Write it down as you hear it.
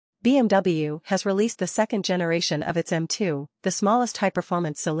BMW has released the second generation of its M2, the smallest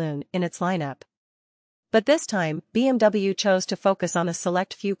high-performance saloon in its lineup. But this time, BMW chose to focus on a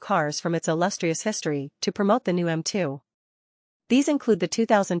select few cars from its illustrious history to promote the new M2. These include the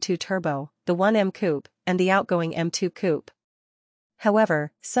 2002 Turbo, the 1M Coupe, and the outgoing M2 Coupe.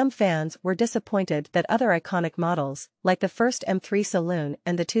 However, some fans were disappointed that other iconic models, like the first M3 Saloon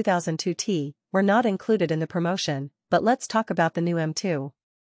and the 2002 T, were not included in the promotion, but let's talk about the new M2.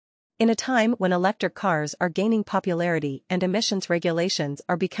 In a time when electric cars are gaining popularity and emissions regulations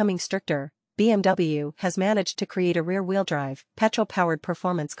are becoming stricter, BMW has managed to create a rear-wheel drive, petrol-powered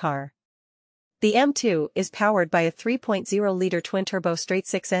performance car. The M2 is powered by a 3.0-liter twin-turbo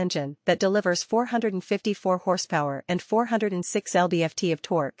straight-six engine that delivers 454 horsepower and 406 lb-ft of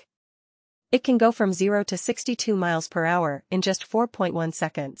torque. It can go from 0 to 62 miles per hour in just 4.1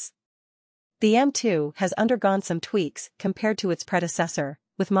 seconds. The M2 has undergone some tweaks compared to its predecessor,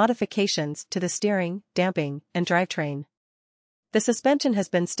 with modifications to the steering, damping, and drivetrain. The suspension has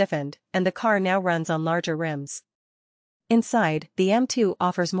been stiffened, and the car now runs on larger rims. Inside, the M2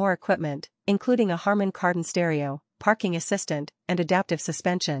 offers more equipment, including a Harman Kardon stereo, parking assistant, and adaptive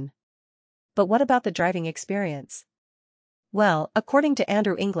suspension. But what about the driving experience? Well, according to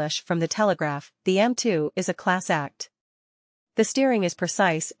Andrew English from The Telegraph, the M2 is a class act. The steering is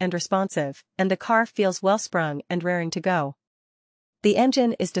precise and responsive, and the car feels well-sprung and raring to go. The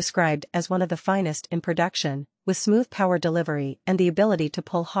engine is described as one of the finest in production, with smooth power delivery and the ability to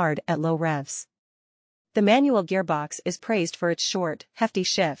pull hard at low revs. The manual gearbox is praised for its short, hefty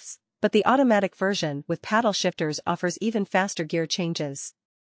shifts, but the automatic version with paddle shifters offers even faster gear changes.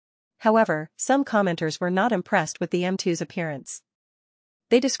 However, some commenters were not impressed with the M2's appearance.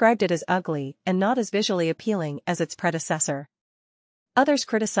 They described it as ugly and not as visually appealing as its predecessor. Others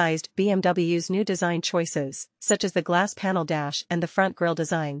criticized BMW's new design choices, such as the glass panel dash and the front grille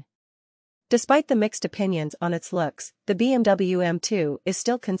design. Despite the mixed opinions on its looks, the BMW M2 is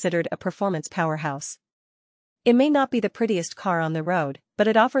still considered a performance powerhouse. It may not be the prettiest car on the road, but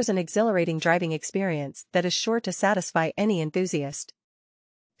it offers an exhilarating driving experience that is sure to satisfy any enthusiast.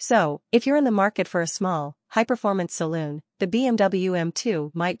 So, if you're in the market for a small, high-performance saloon, the BMW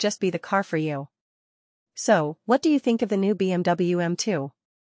M2 might just be the car for you. So, what do you think of the new BMW M2?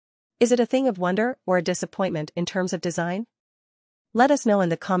 Is it a thing of wonder or a disappointment in terms of design? Let us know in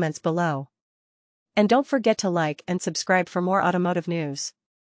the comments below. And don't forget to like and subscribe for more automotive news.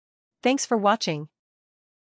 Thanks for watching.